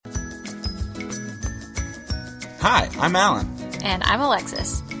Hi, I'm Alan. And I'm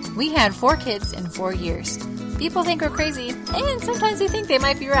Alexis. We had 4 kids in 4 years. People think we're crazy, and sometimes we think they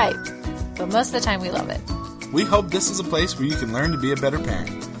might be right. But most of the time we love it. We hope this is a place where you can learn to be a better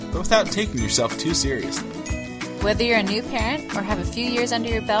parent, but without taking yourself too seriously. Whether you're a new parent or have a few years under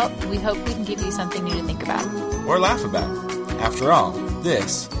your belt, we hope we can give you something new to think about. Or laugh about. After all,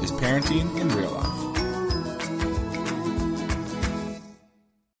 this is Parenting in Real Life.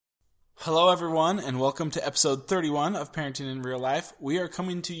 Hello everyone, and welcome to episode 31 of Parenting in Real Life. We are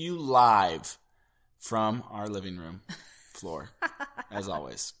coming to you live from our living room floor, as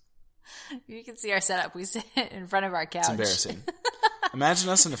always. You can see our setup. We sit in front of our couch. It's embarrassing. Imagine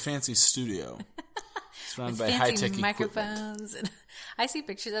us in a fancy studio, surrounded by high-tech microphones. And I see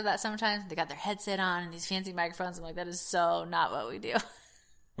pictures of that sometimes. They got their headset on and these fancy microphones. I'm like, that is so not what we do.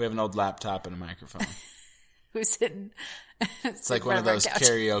 We have an old laptop and a microphone. Who's sitting? It's like one of those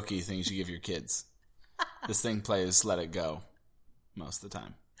karaoke things you give your kids. This thing plays Let It Go most of the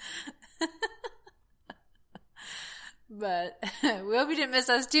time. But we hope you didn't miss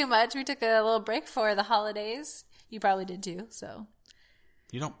us too much. We took a little break for the holidays. You probably did too, so.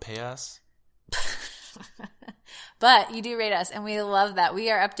 You don't pay us? But you do rate us, and we love that. We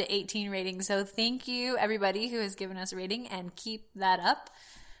are up to 18 ratings, so thank you, everybody who has given us a rating, and keep that up.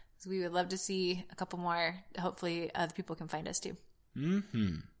 We would love to see a couple more. Hopefully, other people can find us too.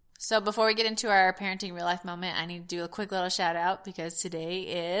 Mm-hmm. So before we get into our parenting real life moment, I need to do a quick little shout out because today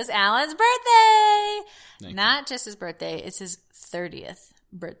is Alan's birthday. Not just his birthday, it's his 30th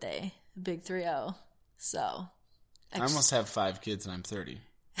birthday. Big 30. So I almost have 5 kids and I'm 30.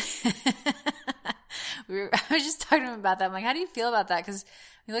 I was just talking to him about that. I'm like, how do you feel about that? Because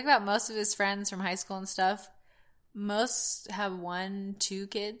we look about most of his friends from high school and stuff. Most have 1, 2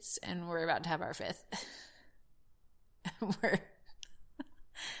 kids, and we're about to have our 5th. We're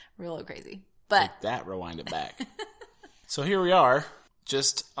a little crazy. But take that, rewind it back. So here we are,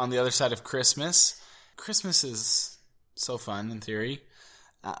 just on the other side of Christmas. Christmas is so fun in theory,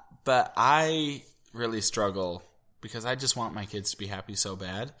 but I really struggle because I just want my kids to be happy so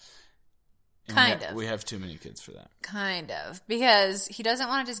bad. And we have too many kids for that. Kind of. Because he doesn't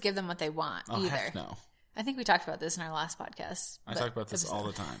want to just give them what they want either. Heck no. I think we talked about this in our last podcast. I talk about this all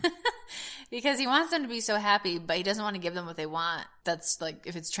the time. Because he wants them to be so happy, but he doesn't want to give them what they want. That's like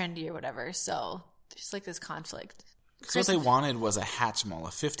if it's trendy or whatever. So there's like this conflict. Because what they wanted was a Hatchimal,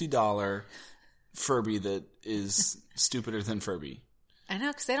 a $50 Furby that is stupider than Furby. I know,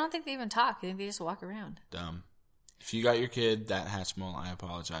 because they don't think they even talk. I think they just walk around. Dumb. If you got your kid that Hatchimal, I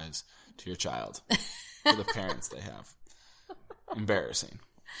apologize to your child for the parents they have. Embarrassing.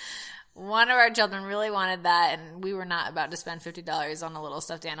 One of our children really wanted that, and we were not about to spend $50 on a little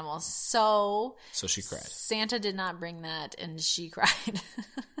stuffed animal. So she cried. Santa did not bring that, and she cried.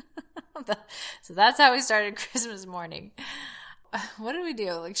 So that's how we started Christmas morning. What did we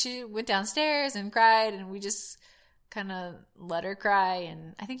do? Like, she went downstairs and cried, and we just kind of let her cry.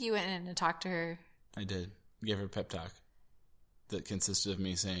 And I think you went in and talked to her. I did. Gave her a pep talk that consisted of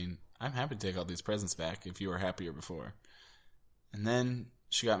me saying, I'm happy to take all these presents back if you were happier before. And then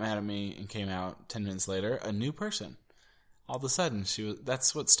she got mad at me and came out 10 minutes later, a new person. All of a sudden,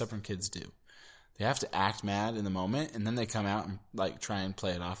 that's what stubborn kids do. They have to act mad in the moment, and then they come out and like try and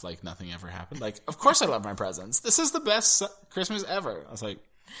play it off like nothing ever happened. Like, of course I love my presents. This is the best Christmas ever. I was like,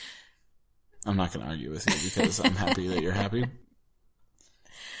 I'm not going to argue with you because I'm happy that you're happy.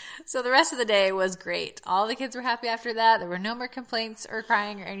 So the rest of the day was great. All the kids were happy after that. There were no more complaints or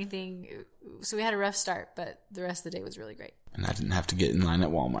crying or anything. So we had a rough start, but the rest of the day was really great. And I didn't have to get in line at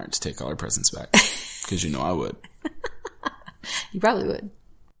Walmart to take all our presents back. Because you know I would. You probably would.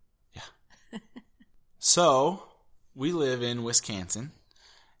 Yeah. So, we live in Wisconsin.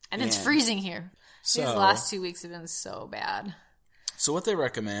 And it's freezing here. These last 2 weeks have been so bad. So what they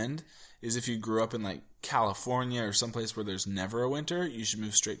recommend is if you grew up in like California or someplace where there's never a winter, you should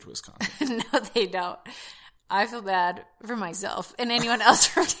move straight to Wisconsin. No, they don't. I feel bad for myself and anyone else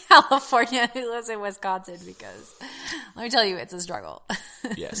from California who lives in Wisconsin because, let me tell you, it's a struggle.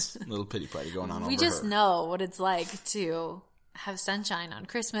 Yes, a little pity party going on over We just know what it's like to have sunshine on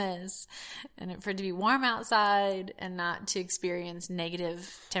Christmas and for it to be warm outside and not to experience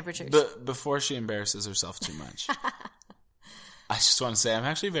negative temperatures. But before she embarrasses herself too much, I just want to say I'm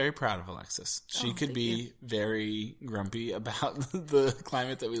actually very proud of Alexis. She could be very grumpy about the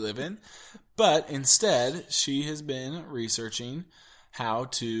climate that we live in, but instead she has been researching how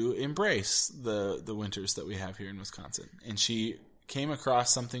to embrace the winters that we have here in Wisconsin. And she came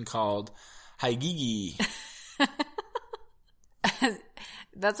across something called Haigigi.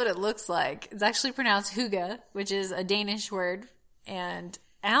 That's what it looks like. It's actually pronounced hygge, which is a Danish word, and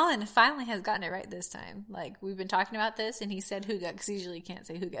Alan finally has gotten it right this time. Like, we've been talking about this, and he said hygge, because usually you can't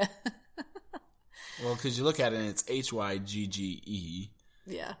say hygge. Well, because you look at it, and it's Hygge.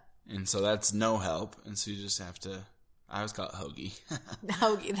 Yeah. And so that's no help. And so you just have to, I always call it hoagie.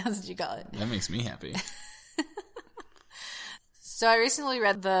 Hoagie, that's what you call it. That makes me happy. So I recently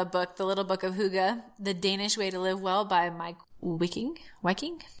read the book, The Little Book of Hygge, The Danish Way to Live Well by Mike Wiking.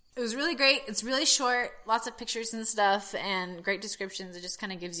 It was really great. It's really short, lots of pictures and stuff, and great descriptions. It just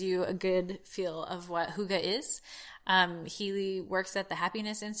kind of gives you a good feel of what hygge is. He works at the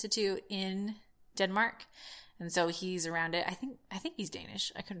Happiness Institute in Denmark, and so he's around it. I think he's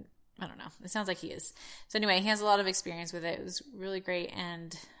Danish. I don't know. It sounds like he is. So anyway, he has a lot of experience with it. It was really great,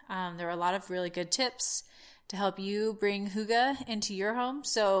 and there were a lot of really good tips to help you bring hygge into your home.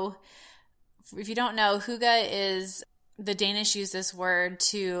 So if you don't know, hygge is, the Danish use this word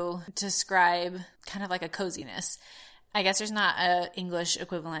to describe kind of like a coziness. I guess there's not an English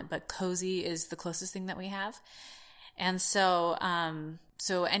equivalent, but cozy is the closest thing that we have. And so,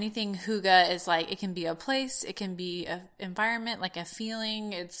 so anything hygge is like, it can be a place, it can be an environment, like a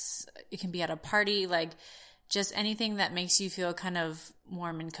feeling. It can be at a party, like just anything that makes you feel kind of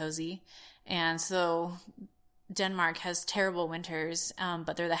warm and cozy. And so Denmark has terrible winters,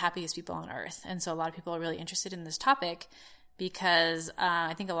 but they're the happiest people on earth. And so a lot of people are really interested in this topic because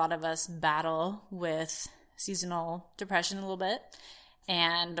I think a lot of us battle with seasonal depression a little bit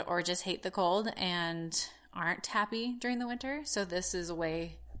or just hate the cold and aren't happy during the winter. So this is a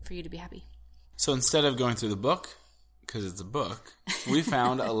way for you to be happy. So instead of going through the book, because it's a book, we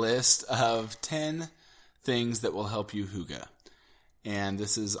found a list of 10 things that will help you hygge. And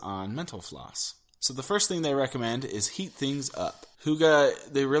this is on Mental Floss. So the first thing they recommend is heat things up.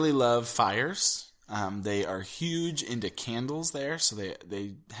 Hygge, they really love fires. They are huge into candles there, so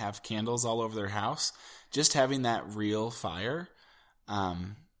they have candles all over their house. Just having that real fire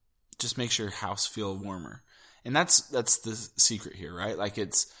just makes your house feel warmer. And that's the secret here, right? Like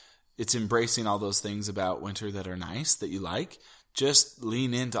it's embracing all those things about winter that are nice, that you like. Just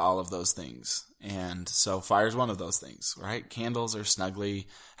lean into all of those things. And so fire's one of those things, right? Candles are snuggly.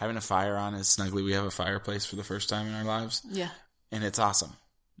 Having a fire on is snuggly. We have a fireplace for the first time in our lives. Yeah. And it's awesome.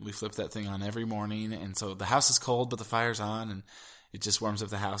 We flip that thing on every morning. And so the house is cold, but the fire's on. And it just warms up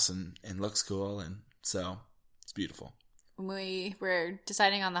the house and looks cool. And so it's beautiful. When we were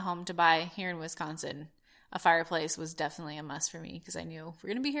deciding on the home to buy here in Wisconsin, a fireplace was definitely a must for me because I knew if we're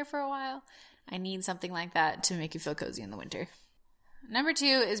going to be here for a while, I need something like that to make you feel cozy in the winter. Number 2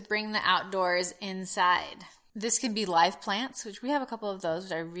 is bring the outdoors inside. This can be live plants, which we have a couple of those,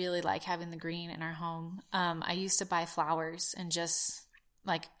 but I really like having the green in our home. I used to buy flowers and just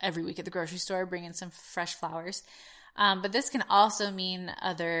like every week at the grocery store, bring in some fresh flowers. But this can also mean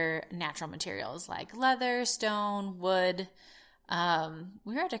other natural materials like leather, stone, wood.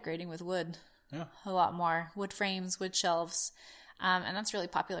 We are decorating with wood a lot more. Wood frames, wood shelves. And that's really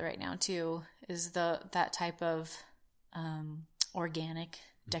popular right now too, is that type of organic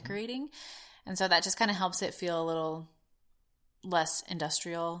decorating. And so that just kind of helps it feel a little less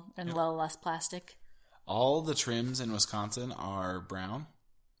industrial and a little less plastic. All the trims in Wisconsin are brown,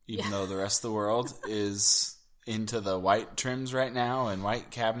 even though the rest of the world is into the white trims right now and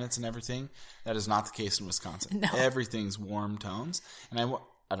white cabinets and everything. That is not the case in Wisconsin. No. Everything's warm tones. And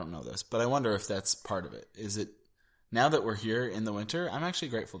I don't know this, but I wonder if that's part of it. Is it, now that we're here in the winter, I'm actually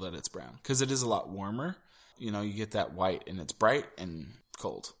grateful that it's brown because it is a lot warmer. You know, you get that white and it's bright and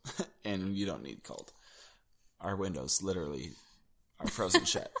cold and you don't need cold. Our windows literally are frozen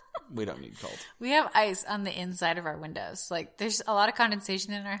shut. We don't need cold. We have ice on the inside of our windows. Like there's a lot of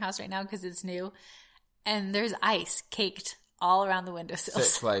condensation in our house right now because it's new and there's ice caked all around the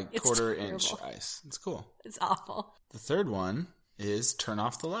windowsills. Thick, like quarter-inch ice. It's cool. It's awful. The third one is turn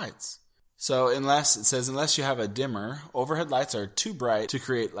off the lights. So unless you have a dimmer, overhead lights are too bright to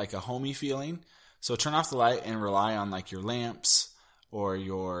create like a homey feeling. So turn off the light and rely on like your lamps or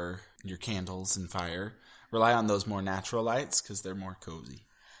your candles and fire. Rely on those more natural lights because they're more cozy.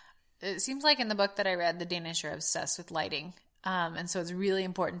 It seems like in the book that I read, the Danish are obsessed with lighting. And so it's really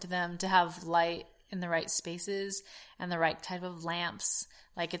important to them to have light in the right spaces and the right type of lamps.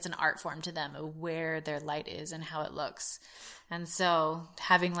 Like it's an art form to them of where their light is and how it looks. And so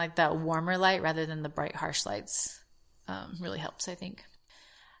having like that warmer light rather than the bright, harsh lights really helps, I think.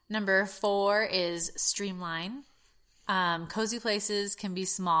 Number 4 is streamline. Cozy places can be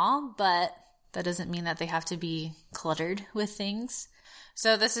small, but that doesn't mean that they have to be cluttered with things.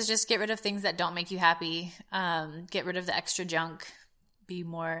 So this is just get rid of things that don't make you happy. Get rid of the extra junk. Be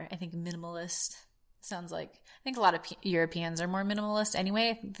more, I think, minimalist. Sounds like, I think a lot of Europeans are more minimalist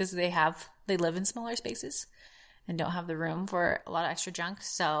anyway because they live in smaller spaces. and don't have the room for a lot of extra junk.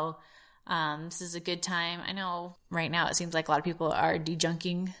 So this is a good time. I know right now it seems like a lot of people are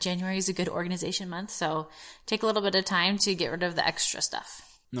de-junking. January is a good organization month, so take a little bit of time to get rid of the extra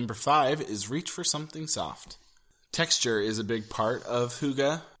stuff. Number 5 is reach for something soft. Texture is a big part of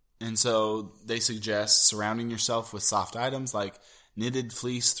hygge, and so they suggest surrounding yourself with soft items like knitted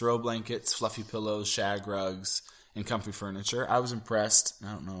fleece, throw blankets, fluffy pillows, shag rugs, and comfy furniture. I was impressed.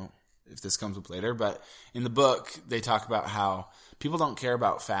 I don't know if this comes up later, but in the book, they talk about how people don't care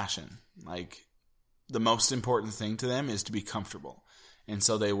about fashion. Like, the most important thing to them is to be comfortable. And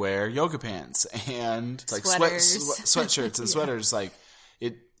so they wear yoga pants and like sweatshirts and sweaters. Like,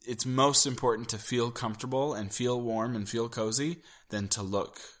 it's most important to feel comfortable and feel warm and feel cozy than to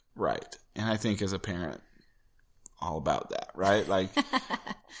look right. And I think as a parent, all about that, right? Like,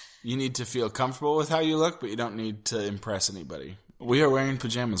 you need to feel comfortable with how you look, but you don't need to impress anybody. We are wearing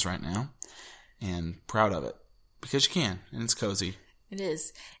pajamas right now and proud of it because you can, and it's cozy. It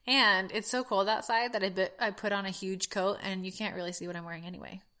is. And it's so cold outside that I put on a huge coat and you can't really see what I'm wearing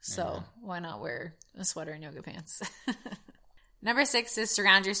anyway. So why not wear a sweater and yoga pants? Number 6 is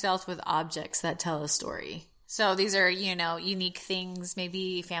surround yourself with objects that tell a story. So these are, unique things,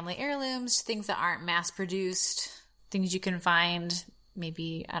 maybe family heirlooms, things that aren't mass produced, things you can find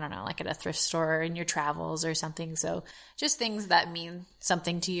maybe, I don't know, like at a thrift store in your travels or something. So just things that mean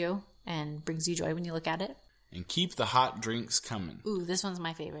something to you and brings you joy when you look at it. And keep the hot drinks coming. Ooh, this one's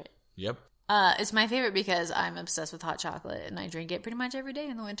my favorite. Yep. It's my favorite because I'm obsessed with hot chocolate and I drink it pretty much every day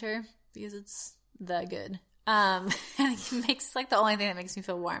in the winter because it's that good. And it makes like the only thing that makes me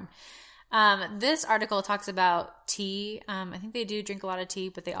feel warm. This article talks about tea. I think they do drink a lot of tea,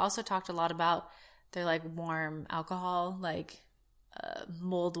 but they also talked a lot about their like warm alcohol, like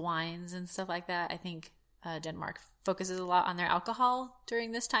mulled wines and stuff like that. I think Denmark focuses a lot on their alcohol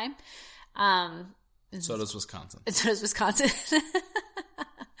during this time. So does Wisconsin. So does Wisconsin.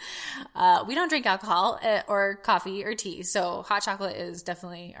 We don't drink alcohol or coffee or tea, so hot chocolate is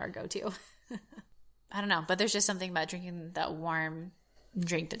definitely our go-to. I don't know, but there's just something about drinking that warm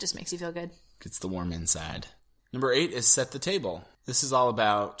drink that just makes you feel good. Gets the warm inside. Number 8 is set the table. This is all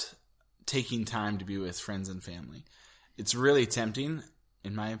about taking time to be with friends and family. It's really tempting,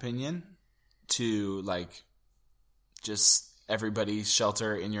 in my opinion, to like just everybody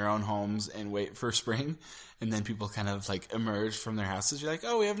shelter in your own homes and wait for spring, and then people kind of like emerge from their houses. You're like,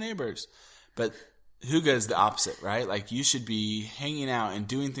 oh, we have neighbors. But hygge is the opposite, right? Like, you should be hanging out and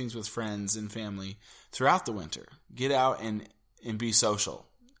doing things with friends and family throughout the winter. Get out and be social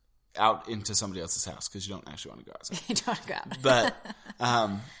out into somebody else's house because you don't actually want to go outside. You don't want to go out.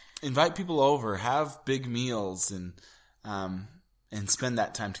 But invite people over, have big meals, and spend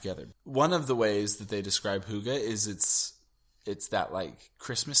that time together. One of the ways that they describe hygge is it's that like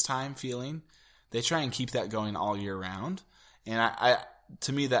Christmas time feeling. They try and keep that going all year round. And I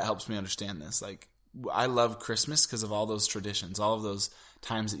to me, that helps me understand this. Like, I love Christmas because of all those traditions, all of those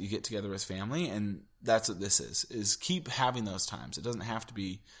times that you get together with family. And that's what this is keep having those times. It doesn't have to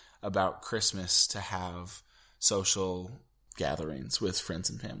be about Christmas to have social gatherings with friends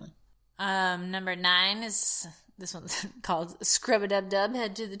and family. Number 9 is, this one's called Scrub-a-dub-dub,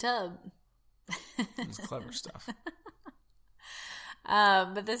 Head to the Tub. It's clever stuff.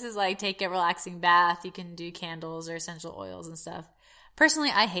 But this is like take a relaxing bath. You can do candles or essential oils and stuff.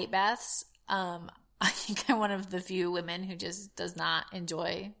 Personally, I hate baths. I think I'm one of the few women who just does not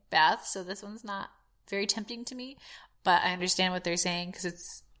enjoy baths. So this one's not very tempting to me, but I understand what they're saying because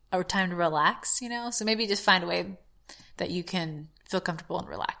it's a time to relax, so maybe just find a way that you can feel comfortable and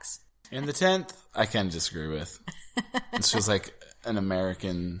relax. And the 10th, I kind of disagree with. This feels like an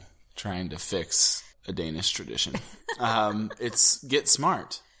American trying to fix a Danish tradition. It's get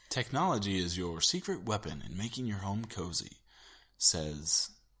smart. Technology is your secret weapon in making your home cozy, says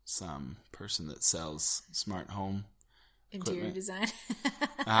some person that sells smart home interior equipment.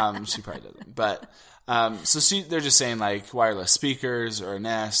 Design. She probably doesn't. But they're just saying like wireless speakers or a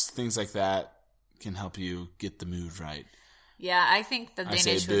Nest, things like that can help you get the mood right. Yeah, I think the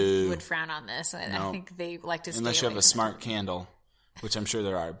Danish would frown on this. I think they like to stay unless you away have a from smart candle, which I'm sure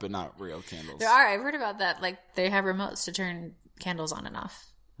there are, but not real candles. There are. I've heard about that. Like, they have remotes to turn candles on and off.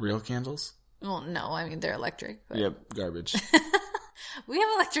 Real candles? Well, no. I mean, they're electric. But... Yep, garbage. We have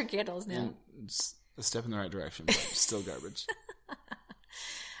electric candles now. And it's a step in the right direction, but still garbage.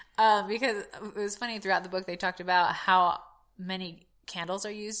 Because it was funny, throughout the book, they talked about how many candles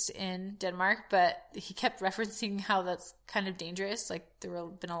are used in Denmark, but he kept referencing how that's kind of dangerous. Like, there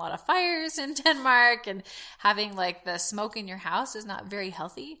have been a lot of fires in Denmark, and having like the smoke in your house is not very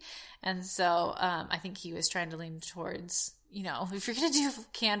healthy. And so I think he was trying to lean towards if you're going to do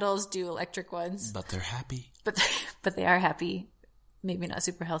candles, do electric ones. But they're happy. But they are happy. Maybe not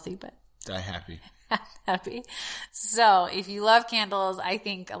super healthy, but Die happy. happy. So if you love candles, I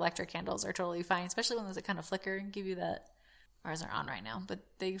think electric candles are totally fine, especially when they kind of flicker and give you that. Ours are on right now, but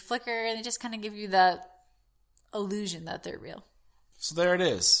they flicker and they just kind of give you that illusion that they're real. So there it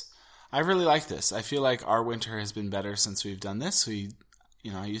is. I really like this. I feel like our winter has been better since we've done this. I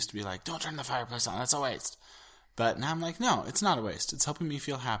used to be like, don't turn the fireplace on. That's a waste. But now I'm like, no, it's not a waste. It's helping me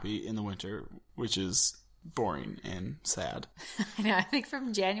feel happy in the winter, which is boring and sad. I know. I think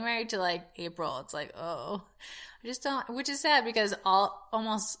from January to like April, it's like, oh, I just don't, which is sad because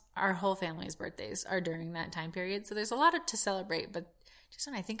almost our whole family's birthdays are during that time period. So there's a lot to celebrate, but just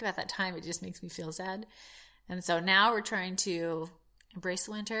when I think about that time, it just makes me feel sad. And so now we're trying to embrace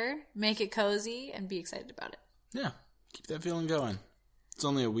the winter, make it cozy, and be excited about it. Yeah. Keep that feeling going. It's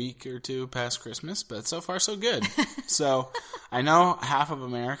only a week or two past Christmas, but so far so good. So I know half of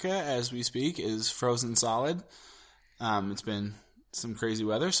America, as we speak, is frozen solid. It's been some crazy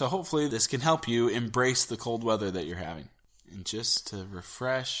weather, so hopefully this can help you embrace the cold weather that you're having. And just to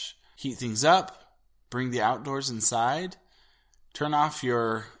refresh, heat things up, bring the outdoors inside, turn off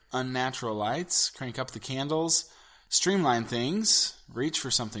your unnatural lights, crank up the candles, streamline things, reach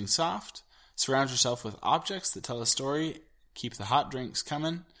for something soft, surround yourself with objects that tell a story, keep the hot drinks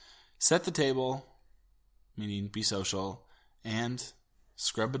coming, set the table, meaning be social, and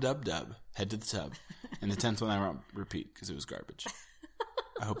scrub-a-dub-dub, head to the tub. And the 10th one I won't repeat because it was garbage.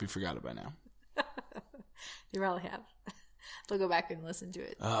 I hope you forgot it by now. You probably have. They'll go back and listen to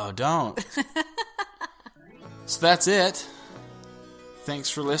it. Oh, don't. So that's it. Thanks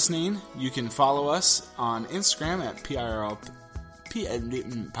for listening. You can follow us on Instagram at PIRL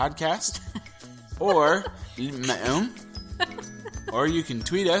podcast or you can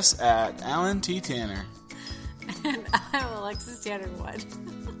tweet us at Alan T. Tanner. And I'm Alexis Tanner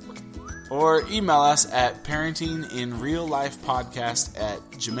 1. Or email us at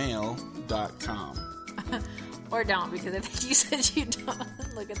parentinginreallifepodcast@gmail.com. Or don't, because I think you said you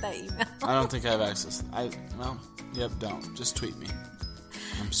don't look at that email. I don't think I have access. Don't. Just tweet me.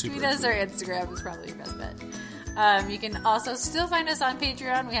 I'm super. Tweet us or Instagram is probably your best bet. You can also still find us on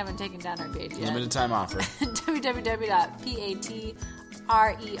Patreon. We haven't taken down our page yet. Limited time offer.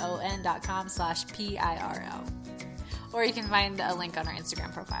 www.patreon.com/PIRL. Or you can find a link on our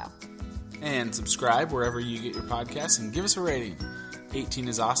Instagram profile. And subscribe wherever you get your podcasts and give us a rating. 18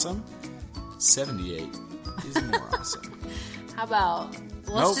 is awesome. 78 is more awesome. How about,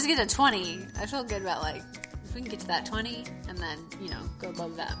 let's just get to 20. I feel good about if we can get to that 20 and then, go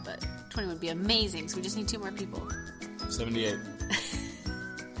above that. But 20 would be amazing. So we just need 2 more people. 78.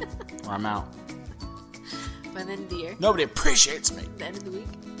 Or I'm out. By the end of the year. Nobody appreciates me. The end of the week.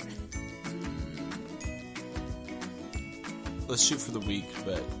 Let's shoot for the week,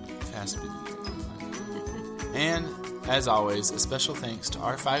 but it has to be the year. And, as always, a special thanks to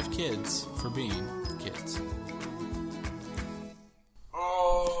our 5 kids for being kids.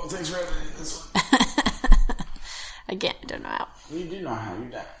 Oh, thanks for having me this one. Again, I don't know how. You do know how. You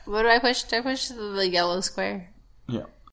die. What do I push? Do I push the yellow square? Yeah.